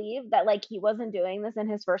really believe that like he wasn't doing this in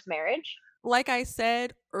his first marriage? Like I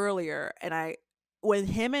said earlier, when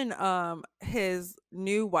him and his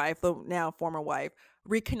new wife, the now former wife,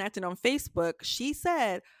 reconnected on Facebook, she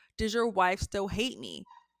said, "Does your wife still hate me?"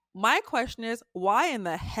 My question is, why in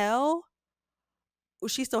the hell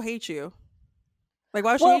she still hates you? Like,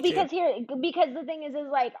 why would she Well, hate you? because the thing is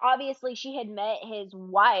like obviously she had met his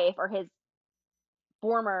wife or his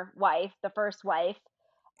former wife, the first wife,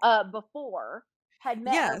 before, had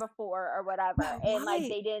met her Yes, before or whatever, but and like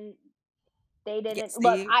why? they Yeah, didn't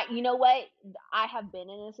look. see? I You know what? I have been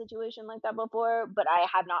in a situation like that before, but I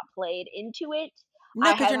have not played into it.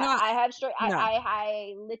 No, because you're not. I have straight. No,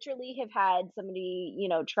 I literally have had somebody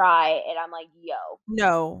try, and I'm like, yo,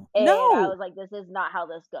 no, and I no, was like, this is not how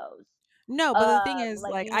this goes. no. But the thing is,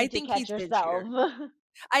 Like like, you I need to think catch he did cheat yourself. her.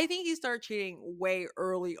 I think he started cheating way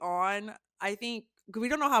early on. I think 'cause we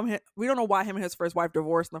don't know how we don't know why him and his first wife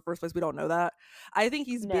divorced in the first place. We don't know that. I think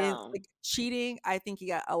he's been No. like cheating. I think he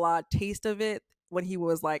got a lot of taste of it when he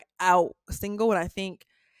was like out single, and I think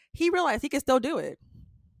he realized he could still do it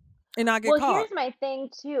and not get Well, caught. here's my thing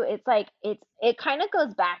too. It's like it kind of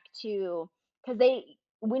goes back to because they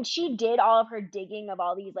when she did all of her digging of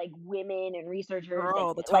all these like women and researchers and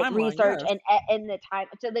Girl, the like timeline, research yes, and the time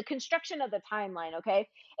so the construction of the timeline, okay?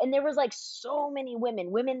 And there was like so many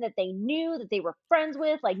women that they knew that they were friends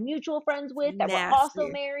with, like mutual friends with that were also nasty,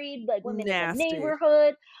 married, like women in the nasty.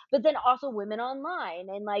 neighborhood, but then also women online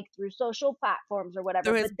and like through social platforms or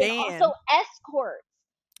Through whatever, his but then also band, escorts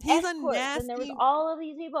he's a escorts, and there was nasty all of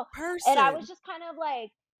these people, and I was person. just kind of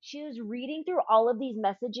like she was reading through all of these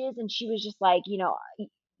messages, and she was just like,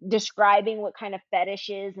 describing what kind of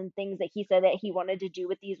fetishes and things that he said that he wanted to do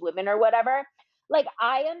with these women or whatever. Like,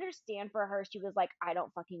 I understand for her, she was like, I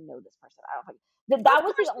don't fucking know this person. I don't fucking that Of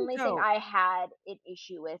was the course you only thing don't. I had an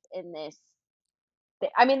issue with in this.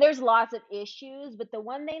 I mean, there's lots of issues, but the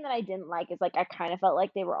one thing that I didn't like is like I kind of felt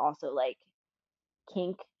like they were also like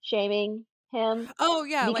kink shaming him Oh,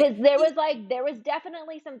 yeah, like, because he there was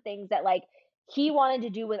definitely some things that like he wanted to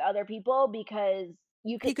do with other people because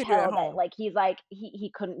you he could could do it at tell that home, like he's like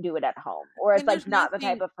he couldn't do it at home or it's and like there's not the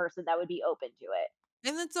type nothing of person that would be open to it.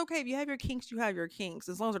 and it's okay if you have your kinks, you have your kinks,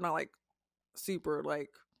 as long as they're not, like, super, like,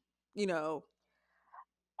 you know.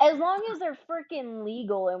 As long as they're freaking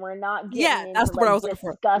legal and we're not Yeah, getting that's into the word I like was looking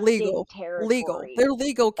for. disgusting Legal. Legal. territory. They're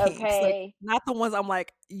legal kinks, like, Okay? not the ones I'm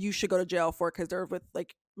like, "You should go to jail for because 'cause they're with,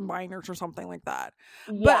 like, minors or something like that.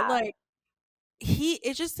 But, Yeah. like,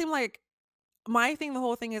 it just seemed like my thing the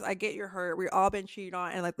whole thing is I get you're hurt, we all been cheated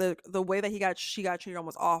on, and, like, the way that she got cheated on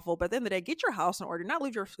was awful, but at the end of the day, get your house in order, not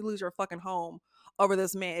lose your fucking home over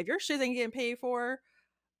this man. If your shit ain't getting paid for,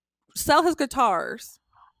 sell his guitars,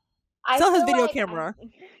 I sell his feel video like I camera.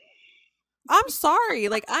 I'm sorry,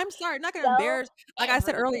 like, I'm sorry, not gonna sell embarrass like I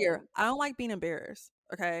said earlier, everything. I don't like being embarrassed,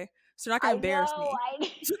 okay? So you're not gonna I embarrass know. me.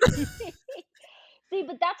 I See,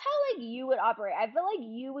 but that's how, like, you would operate. I feel like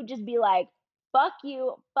you would just be like, "Fuck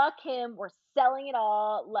you, fuck him, we're selling it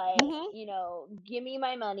all, like, Mhm. give me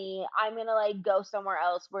my money. I'm gonna, like, go somewhere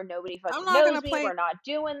else where nobody I'm fucking not knows gonna me. play We're not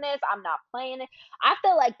doing this. I'm not playing it." I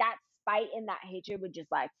feel like that spite and that hatred would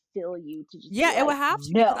just, like, fill you to just be yeah, it would like, have to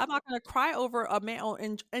because "No." I'm not gonna cry over a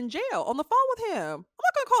man in jail on the phone with him. I'm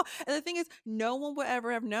not gonna call and the thing is, no one would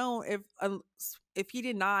ever have known if he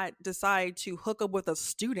did not decide to hook up with a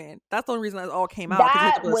student. That's the only reason that all came out because he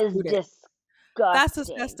hooked That up with a was student. That's disgusting.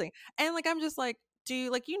 disgusting. And, like, I'm just like,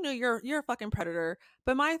 "Dude, like, you know you're a fucking predator."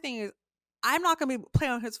 But my thing is, I'm not gonna be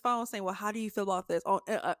playing on his phone saying, "Well, how do you feel about this?" I'm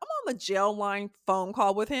on the jail line phone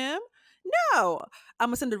call with him. No.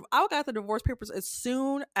 I got the divorce papers as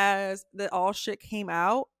soon as the all shit came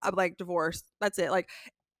out. I'm like, "Divorce. That's it." Like,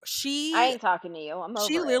 I she ain't talking to you. I'm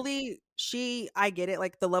she over it. literally I get it,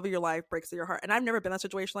 like, the love of your life breaks through your heart, and I've never been in a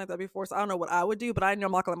situation like that before, so I don't know what I would do, but I know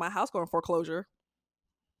I'm not gonna let my house go in foreclosure.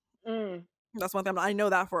 Mm. That's one thing I know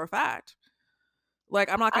that for a fact. Like,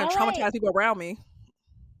 I'm not gonna I traumatize like people around me.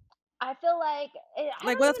 I feel like I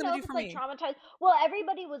Like, what don't that's even gonna know do if it's for like me? traumatized. Well,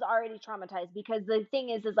 everybody was already traumatized because the thing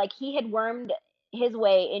is like he had wormed his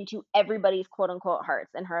way into everybody's quote unquote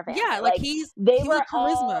hearts in her family. Yeah, like, Like they he was were a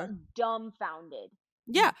all charisma. dumbfounded.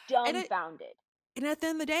 Yeah, and Dumbfounded. at the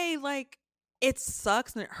end of the day, like, it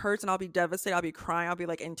sucks and it hurts and I'll be devastated, I'll be crying, I'll be,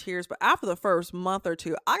 like, in tears, but after the first month or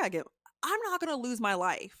 2, I'm not gonna lose my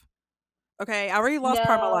life, okay? I already lost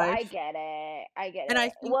part of my No, I life, get it. I get and I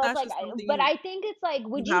it. think Well, it's that's like, just something but I think it's like,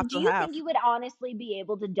 you would have you? Do to you have. think you would honestly be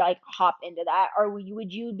able to like hop into that, or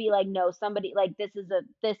would you be like, no, somebody like this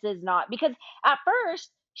is not because at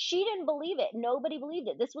first she didn't believe it. Nobody believed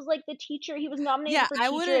it. This was like the teacher. He was nominated Yeah, for I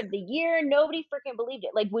teacher wouldn't of the year. Nobody freaking believed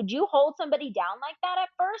it. Like, would you hold somebody down like that at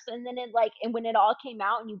first, and then it like, and when it all came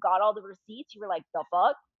out and you got all the receipts, you were like, the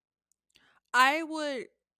fuck? I would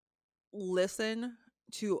listen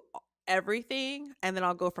to everything and then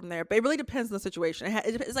I'll go from there. But it really depends on the situation.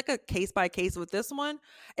 It's like a case by case with this one.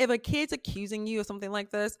 If a kid's accusing you of something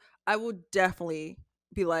like this, I will definitely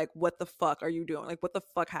be like, what the fuck are you doing? Like, what the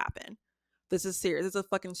fuck happened? This is serious. This is a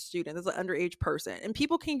fucking student. This is an underage person. And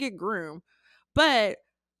people can get groomed. But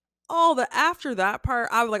after that part,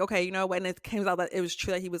 I was like, okay, you know, when it came out that it was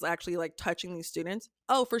true that he was actually like touching these students,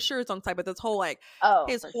 oh, for sure it's on site. But this whole like Oh,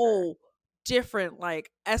 his for sure. whole different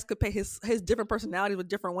like escapade, his different personalities with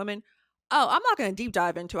different women. Oh, I'm not gonna deep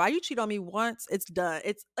dive into it. You cheat on me once, it's done.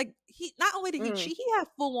 It's like he not only did he Mm. cheat, he had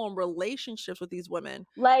full on relationships with these women.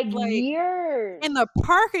 Like Like years. in the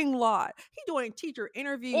parking lot. He doing teacher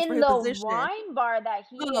interviews for In his the position. wine bar that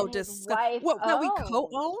he Oh, and his wife what that we owned.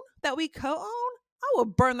 co-own? That we co-own? I will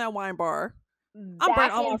burn that wine bar. I'm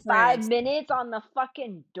burning Back all my in 5 friends. minutes on the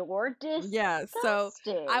fucking door. Yeah, so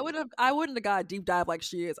Disgusting. I wouldn't have got a deep dive like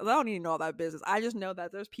she is. I don't even know all that business. I just know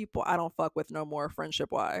that there's people I don't fuck with no more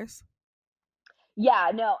friendship wise.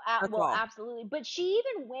 Yeah, no, That's well, all. absolutely. But she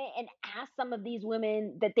even went and asked some of these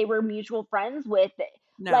women that they were mutual friends with,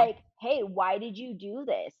 No. like, "Hey, why did you do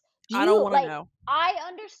this?" Do I don't you want to like? know. I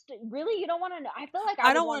understood. Really, you don't want to know? I feel like I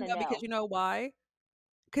I would don't want want to to know because know. you know why?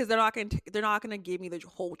 Because they're not gonna give me the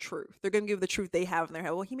whole truth. They're gonna give the truth they have in their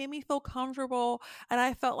head. Well, he made me feel comfortable, and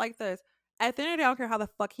I felt like this. At the end of the day, I don't care how the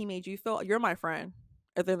fuck he made you feel. You're my friend.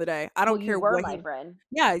 At the end of the day, I Well, don't you care were what my he. friend.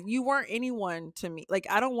 Yeah, you weren't anyone to me. Like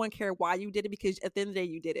I don't want to care why you did it because at the end of the day,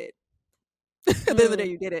 you did it. At the end of the day, Mm,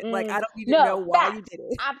 you did it. Like mm. I don't need to No, know why you facts. did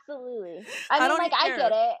it. Absolutely. I I mean, don't like, even I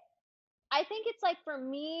get care. it. I think it's like for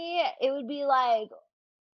me, it would be like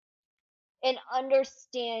an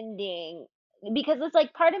understanding because it's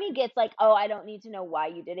like part of me gets like, "Oh, I don't need to know why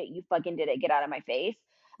you did it. You fucking did it. Get out of my face."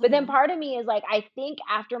 But then Hmm. part of me is like, I think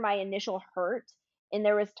after my initial hurt and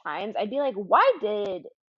there was times I'd be like, "Why did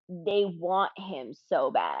they want him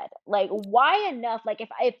so bad? Like, why enough? Like, if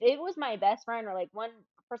it was my best friend or like one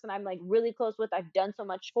person I'm like really close with, I've done so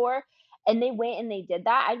much for, and they went and they did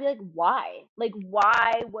that, I'd be like, why? Like,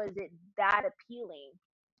 why was it that appealing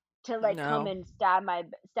to like come No, and stab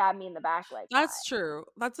me in the back like that?" that's true.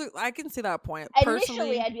 I can see that point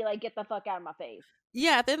Initially, personally. I'd be like, "Get the fuck out of my face."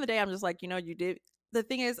 Yeah, at the end of the day, I'm just like, you know, you did. The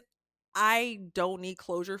thing is, I don't need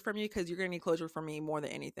closure from you because you're gonna need closure from me more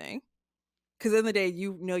than anything. Because in the day,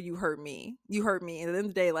 you know, you hurt me. You hurt me, and at the end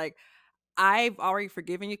of the day, like I've already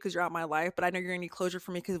forgiven you because you're out of my life, but I know you're gonna need closure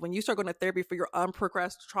from me because when you start going to therapy for your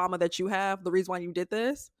unprogressed trauma that you have, the reason why you did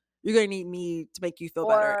this, you're gonna need me to make you feel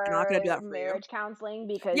better, and I'm not gonna do Or that for you. marriage counseling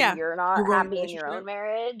because Yeah, you're you not ruin your happy in your own relationship.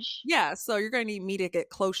 marriage. Yeah, so you're gonna need me to get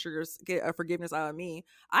closure, get a forgiveness out of me.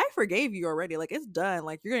 I forgave you already. Like it's done.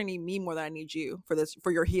 Like you're gonna need me more than I need you for this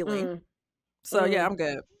for your healing. Mm, So yeah, mm, I'm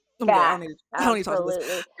good. I'm good. facts, I don't need to talk to this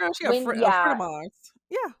absolutely. girl. She When a friend of yeah, mine.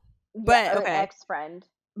 Yeah, yeah, but or an okay. ex-friend.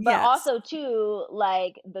 But Yes, also too,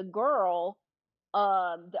 like, the girl,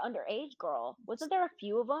 the underage girl, wasn't there a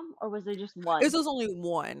few of them, or was there just this one? was only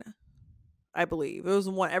one. I believe it was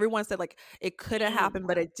one. Everyone said like it could have Dang. happened,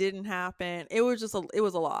 but it didn't happen. It was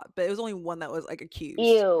a lot, but it was only one that was like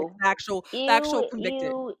accused, like Ew. the actual Ew,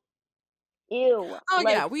 convicted. ew, ew. Oh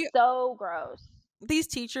yeah, Like, we so gross. these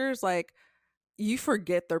teachers like you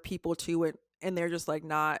forget they're people too and they're just like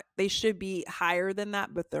not they should be higher than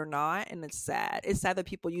that but they're not and it's sad that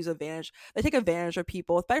people use advantage they take advantage of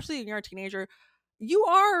people especially when you're a teenager you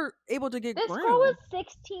are able to get This girl was groomed.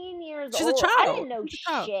 16 years She's a old. I child. didn't know She's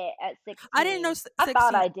a child. shit at I didn't know 16. I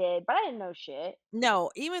thought 16. I did, but I didn't know shit.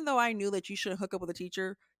 No, even though I knew that you shouldn't hook up with a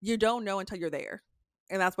teacher you don't know until you're there,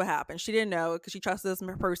 and that's what happened. She didn't know because she trusted this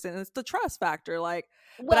person. It's the trust factor, like,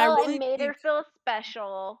 but I Well, it really made her think feel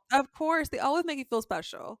special. of course, they always make you feel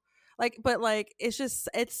special. Like, but like, it's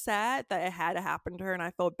sad that it had to happen to her, and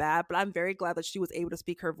I felt bad. But I'm very glad that she was able to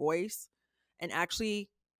speak her voice and actually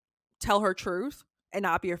tell her truth and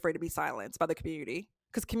not be afraid to be silenced by the community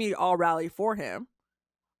because community all rallied for him.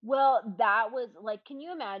 Well, that was like, can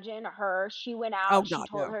you imagine her? She went Oh out, she God,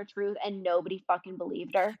 told no. her truth, and nobody fucking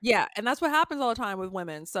believed her. Yeah, and that's what happens all the time with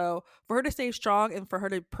women. So for her to stay strong and for her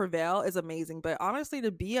to prevail is amazing. But honestly,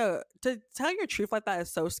 to tell your truth like that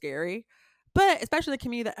is so scary. But especially the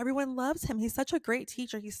community that everyone loves him. He's such a great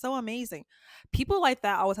teacher. He's so amazing. People like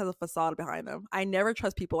that always has a facade behind them. I never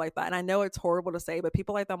trust people like that. And I know it's horrible to say, but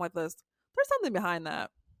people like them like this, there's something behind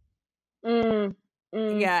that. Mm,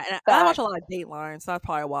 mm, Yeah, and I watch a facts. lot of Dateline, so that's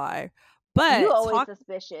probably why. You But always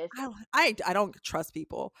suspicious. I don't trust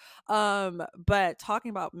people. But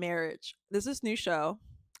talking about marriage, there's this new show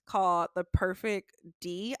called The Perfect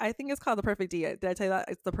D. I think it's called The Perfect D. Did I tell you that?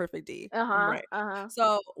 It's The Perfect D. I'm Uh-huh, right. uh-huh.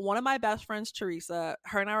 So one of my best friends, Teresa,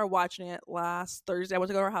 her and I were watching it last Thursday. I went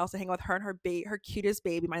to go to her house to hang out with her and her cutest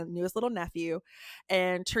baby, my newest little nephew.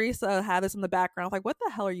 And Teresa had this in the background. I was like, what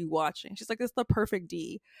the hell are you watching? She's like, it's The Perfect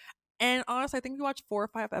D. And honestly, I think we watched 4 or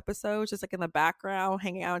 5 episodes just like in the background,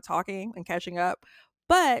 hanging out and talking and catching up.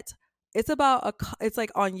 But it's about it's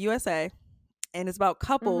like on USA and it's about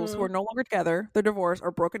couples who are Mhm. no longer together. They're divorced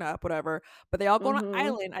or broken up, whatever. But they all go on an Mhm.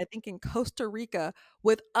 island, I think in Costa Rica,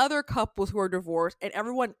 with other couples who are divorced, and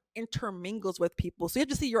everyone intermingles with people. So you have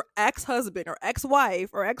to see your ex-husband or ex-wife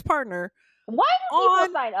or ex-partner Why do people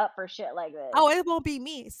on. sign up for shit like this? Oh, it won't be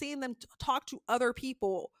me seeing them talk to other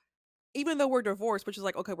people, even though we're divorced, which is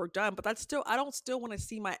like, okay, we're done. But that's still, I don't still want to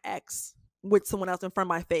see my ex with someone else in front of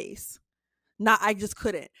my face. Not, I just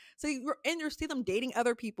couldn't. So you see them dating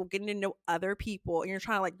other people, getting to know other people, and you're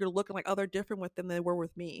trying to like, you're looking like, oh, they're different with them than they were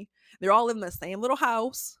with me. They're all in the same little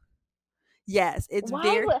house. Yes, it's Why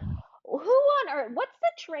very would who on earth what's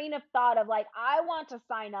the train of thought of like, I want to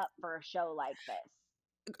sign up for a show like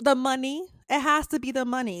this? the money. It has to be the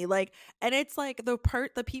money. Like, and it's like the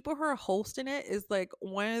people who are hosting it is like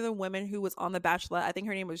one of the women who was on The Bachelor. I think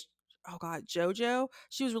her name was, oh god, JoJo.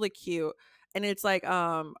 She was really cute. And it's like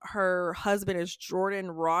her husband is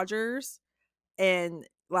Jordan Rogers, and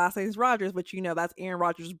last name is Rogers, which that's Aaron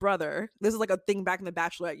Rodgers' brother. This is like a thing back in the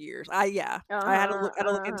Bachelorette years. I had to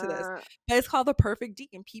Uh-huh, look into this. uh-huh. But it's called The Perfect D,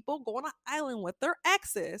 and people go on an island with their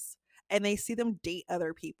exes and they see them date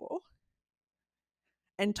other people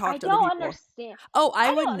and I talk to other don't people. understand. Oh, I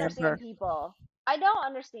I would don't understand never. people. I don't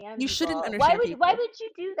understand You shouldn't people. understand Why people. would you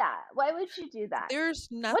do that? Why would you do that? There's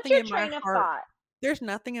What's nothing your in my train of heart. thought? There's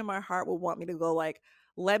nothing in my heart would want me to go like,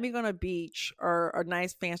 let me go on a beach or a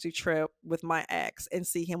nice fancy trip with my ex and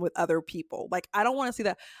see him with other people. Like, I don't want to see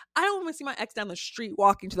that. I don't want to see my ex down the street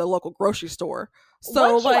walking to the local grocery store.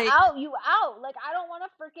 So Once like, you out. Like, I don't want to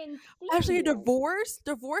freaking see actually, a you.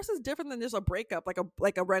 divorce is different than just a breakup,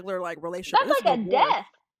 like a regular like relationship. But That's this is like a divorce. death.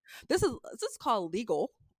 This is called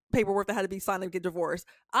legal paperwork that had to be signed to get divorced.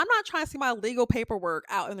 I'm not trying to see my legal paperwork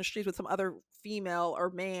out in the streets with some other female or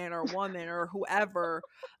man or woman or whoever.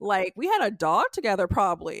 Like, we had a dog together,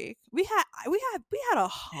 probably. We had a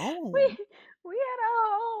home. We we had a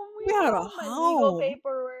home. We We had a had a home. My legal home.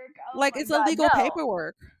 paperwork. Oh Like, my it's a god, legal no.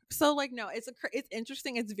 paperwork. So like, no, it's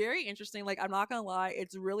interesting. It's very interesting. Like, I'm not gonna lie.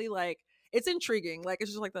 It's really like, it's intriguing. Like,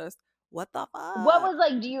 it's just like this. What the What fuck? was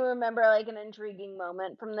like? Do you remember like an intriguing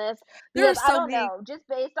moment from this? There are Because I so don't many. know. Just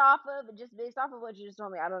based off of what you just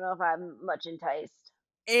told me, I don't know if I'm much enticed.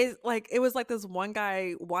 It was like this one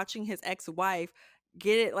guy watching his ex-wife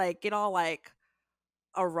get all like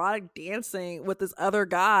erotic dancing with this other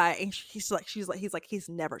guy, and he's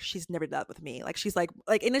never done with me. Like, she's like,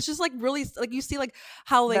 and it's just like really like, you see like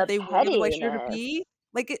how like The they wanted the relationship to pettiness. be,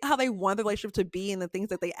 like how they wanted the relationship to be, and the things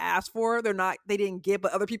that they asked for, they didn't get,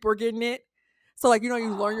 but other people are getting it. So like, you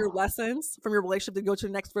learn your lessons from your relationship to go to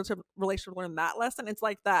the next relationship, learn that lesson. It's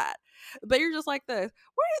like that. But you're just like this.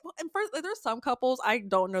 And first, like, there's some couples, I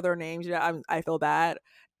don't know their names yet. I feel bad.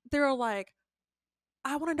 They're like,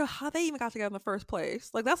 I want to know how they even got together in the first place.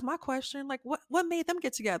 Like, that's my question. Like, what made them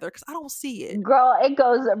get together? Because I don't see it. Girl, it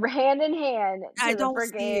goes hand in hand I to the don't see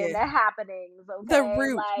freaking it. happenings, The okay?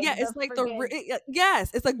 root, yeah, Like it's the like freaking yes,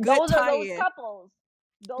 it's a good those are those tie-in. couples.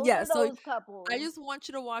 Those Yeah, are so those I couples. just want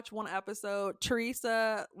you to watch one episode.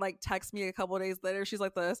 Teresa like texts me a couple of days later. She's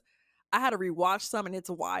like this. I had to rewatch some, and it's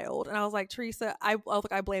wild. And I was like, Teresa, I was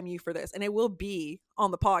like, I blame you for this, and it will be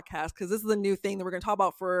on the podcast because this is a new thing that we're gonna talk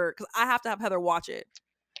about because I have to have Heather watch it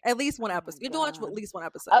at least one Oh my episode. You have to watch at god. least one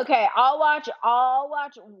episode. Okay, I'll watch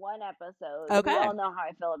one episode. We Okay. all know how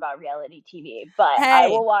I feel about reality TV, but I Hey,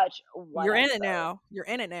 will watch one you're in it episode. now. You're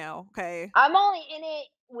in it now. Okay. I'm only in it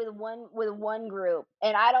with one group,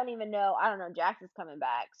 and I don't even know. I don't know. Jax is coming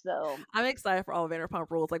back, so I'm excited for all of Vanderpump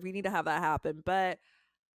Rules. Like, we need to have that happen. But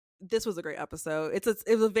this was a great episode. It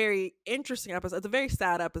was a very interesting episode. It's a very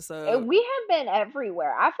sad episode. we have been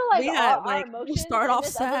everywhere. I feel like We had our like we emotions started in off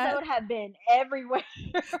this sad. episode have been everywhere.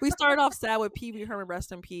 We started off sad with Pee Wee Herman,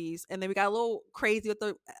 rest in peace, and then we got a little crazy with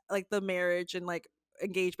the marriage and like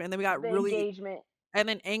engagement, and then we got The really. engagement. And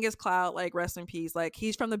then Angus Cloud, like, rest in peace. Like,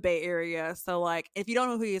 he's from the Bay Area, so like, if you don't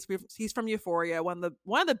know who he is, he's from Euphoria, one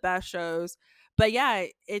of the best shows. But yeah,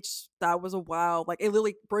 that was a wild, like, it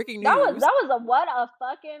literally breaking news. That was a what a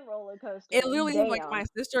fucking roller It coaster. literally, like, my Damn.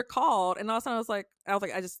 sister called, and all of a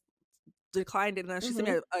sudden I just declined it, and then she sent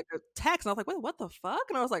me Mhm. a text, and I was like, wait, what the fuck?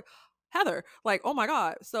 And I was like, Heather, like, oh my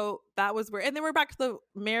god. So that was where, and then we're back to the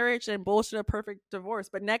marriage and bullshit of perfect divorce.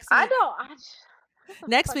 But I don't. That's a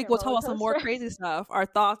next week fucking we'll talk roller about some more coaster. crazy stuff. Our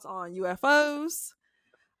thoughts on UFOs,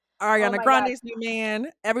 Oh Ariana my god. Grande's new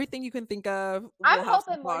man, everything you can think of. I'm We'll have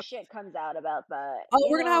some hoping more thoughts. shit comes out about that. Oh,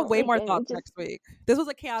 You we're gonna have know, way like more it thoughts just next week. This was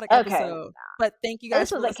a chaotic okay. episode, but thank you guys This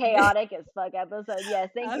for was a listening. chaotic as fuck episode. Yes,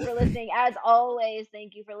 thank you for listening. As always,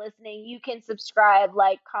 thank you for listening. You can subscribe,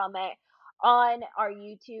 like, comment on our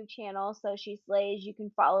YouTube channel, So She Slays. You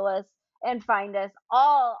can follow us and find us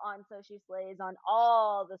all on So She Slays on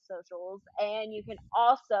all the socials. And you can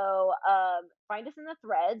also find us in the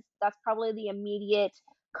threads. That's probably the immediate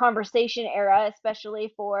conversation era,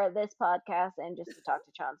 especially for this podcast and just to talk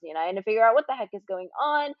to Chauncey and I and to figure out what the heck is going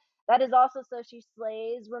on. That is also So She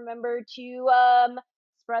Slays. Remember to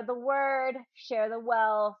spread the word, share the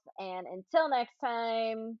wealth, and until next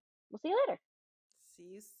time, we'll see you later. See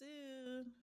you soon.